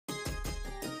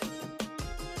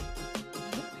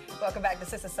Welcome back to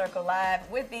Sister Circle Live.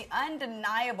 With the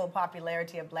undeniable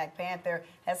popularity of Black Panther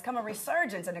has come a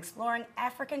resurgence in exploring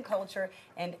African culture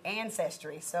and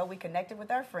ancestry. So we connected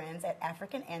with our friends at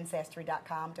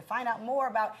AfricanAncestry.com to find out more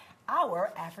about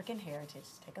our African heritage.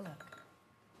 Take a look.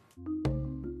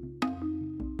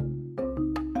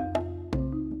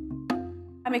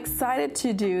 I'm excited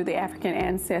to do the African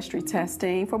Ancestry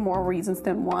testing for more reasons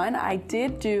than one. I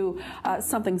did do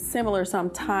something similar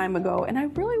some time ago, and I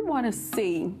really want to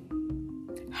see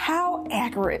how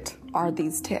accurate are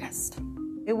these tests.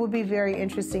 It would be very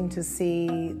interesting to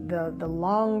see the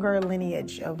longer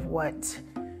lineage of what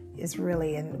is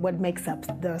really and what makes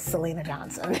up the Selena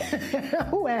Johnson.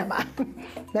 Who am I?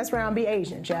 That's where I'll be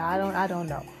Asian, child. I don't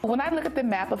know. When I look at the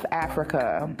map of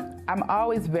Africa, I'm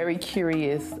always very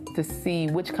curious to see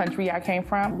which country I came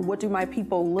from. What do my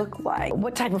people look like?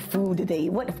 What type of food do they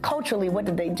eat? Culturally, what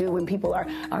do they do when people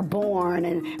are born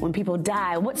and when people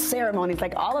die? What ceremonies?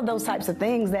 Like all of those types of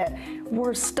things that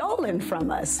were stolen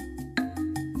from us.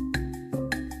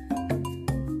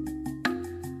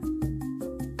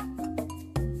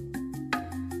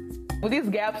 With these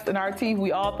gaps in our teeth,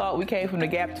 we all thought we came from the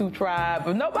Gap 2 tribe,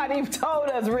 but nobody even told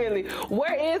us really,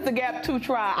 where is the Gap 2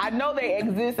 tribe? I know they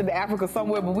exist in Africa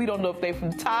somewhere, but we don't know if they're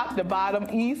from top to bottom,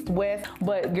 east, west,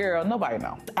 but girl, nobody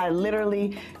knows. I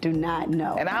literally do not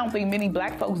know. And I don't think many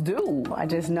Black folks do. I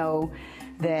just know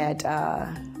that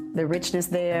the richness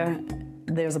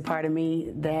there's a part of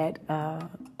me that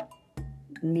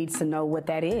needs to know what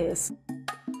that is.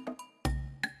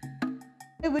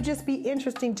 It would just be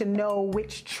interesting to know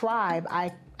which tribe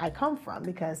I come from,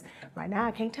 because right now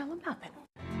I can't tell them nothing.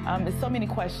 There's so many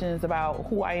questions about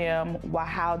who I am,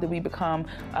 how did we become,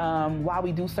 why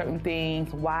we do certain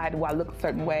things, why do I look a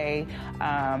certain way,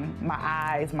 my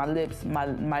eyes, my lips,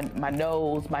 my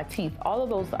nose, my teeth. All of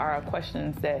those are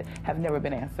questions that have never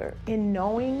been answered. In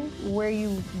knowing where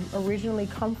you originally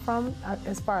come from,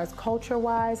 as far as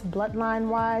culture-wise,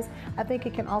 bloodline-wise, I think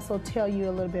it can also tell you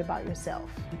a little bit about yourself.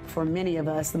 For many of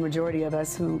us, the majority of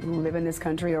us who live in this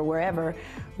country or wherever,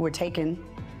 were taken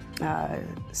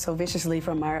so viciously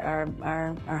from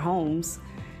our homes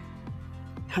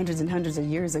hundreds and hundreds of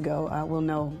years ago. We'll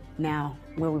know now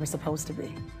where we were supposed to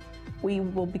be. We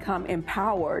will become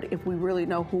empowered if we really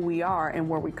know who we are and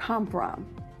where we come from.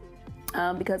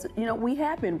 Because, you know, we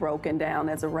have been broken down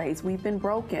as a race. We've been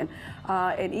broken.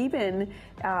 And even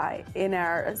in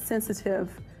our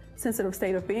sensitive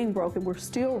state of being broken, we're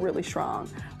still really strong.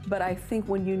 But I think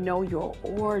when you know your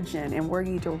origin and where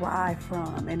you derive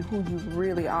from and who you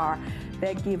really are,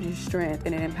 that gives you strength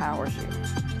and it empowers you.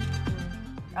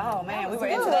 Oh man, we were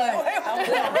into that. I was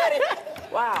ready.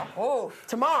 Wow. Ooh.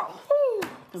 Tomorrow.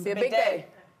 It'll be a big day.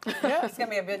 Yeah, it's gonna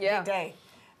be a big day.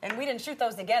 And we didn't shoot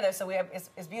those together, so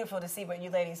it's beautiful to see what you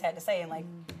ladies had to say. And like,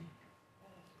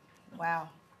 wow.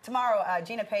 Tomorrow,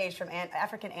 Gina Page from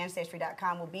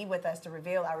AfricanAncestry.com will be with us to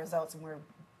reveal our results, and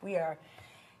we are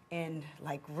in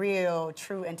like real,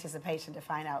 true anticipation to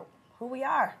find out who we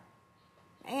are.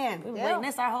 Man, we've been waiting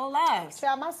this our whole lives.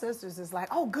 Child, my sisters is like,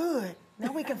 oh, good.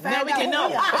 Now we can find Now we out can who know.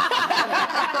 we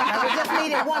are. We just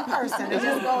needed one person to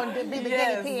just go and be the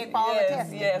guinea pig for all the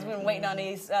tests. Yes, we've been waiting on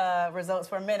these results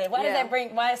for a minute. Why does that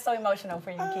why is it so emotional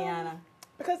for you, Kiana?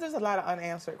 Because there's a lot of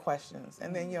unanswered questions.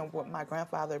 And then, you know, what my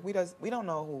grandfather, we don't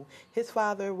know who his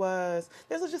father was.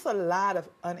 There's just a lot of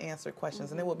unanswered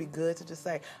questions. And it would be good to just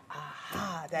say,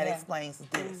 aha, that explains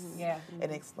this.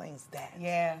 It explains that.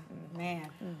 Yeah,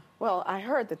 man. Well, I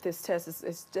heard that this test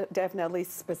is definitely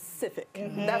specific.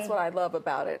 That's what I love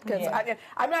about it. Because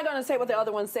I'm not going to say what the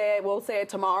other one said. We'll say it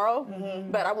tomorrow.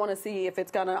 But I want to see if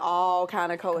it's going to all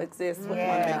kind of coexist with one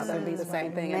another and be the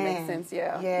same thing. It makes sense,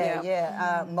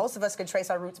 most of us could trace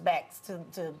our roots back to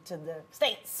the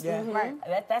States. Right.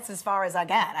 That's as far as I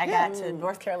got. I got to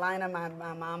North Carolina,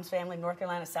 my mom's family, North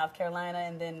Carolina, South Carolina,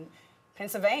 and then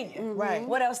Pennsylvania. Right.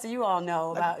 What else do you all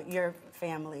know about your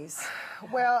families?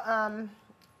 Well,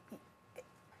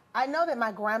 I know that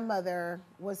my grandmother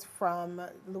was from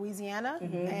Louisiana,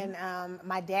 and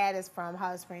my dad is from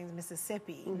Holly Springs,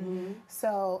 Mississippi.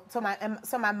 So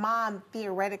my mom,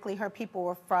 theoretically, her people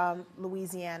were from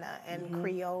Louisiana and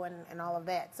Creole and all of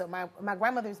that. So my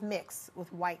grandmother's mixed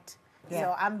with white.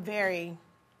 So I'm very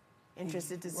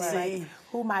interested to see like,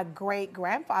 who my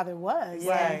great-grandfather was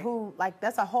and who, like,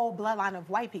 that's a whole bloodline of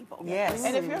white people. Yes.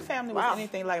 And if your family was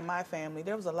anything like my family,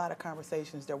 there was a lot of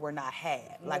conversations that were not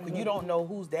had. Like, you don't know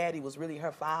whose daddy was really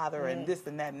her father and this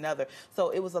and that and other. So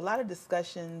it was a lot of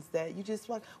discussions that you just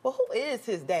like, well, who is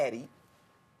his daddy?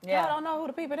 Yeah. I don't know who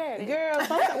the people that is.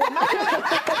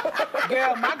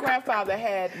 Girl, my grandmother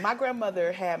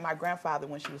had my grandfather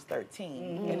when she was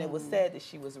 13, and it was said that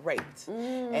she was raped.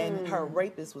 And her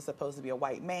rapist was supposed to be a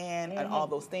white man and all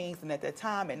those things. And at that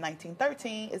time, in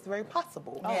 1913, it's very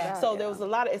possible. So there was a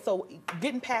lot of, so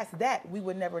getting past that, we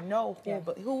would never know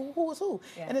who was who.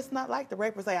 Yeah. And it's not like the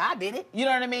rapist say, I did it. You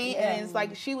know what I mean? Yeah. And it's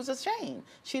like she was ashamed.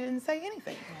 She didn't say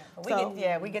anything.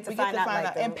 Yeah. We get to find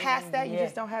out. And past that, you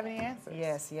just don't have any answers.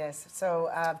 Yes.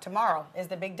 So tomorrow is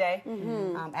the big day.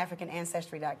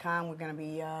 AfricanAncestry.com. We're going to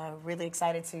be really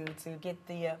excited to get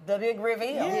the big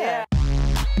reveal. Yeah.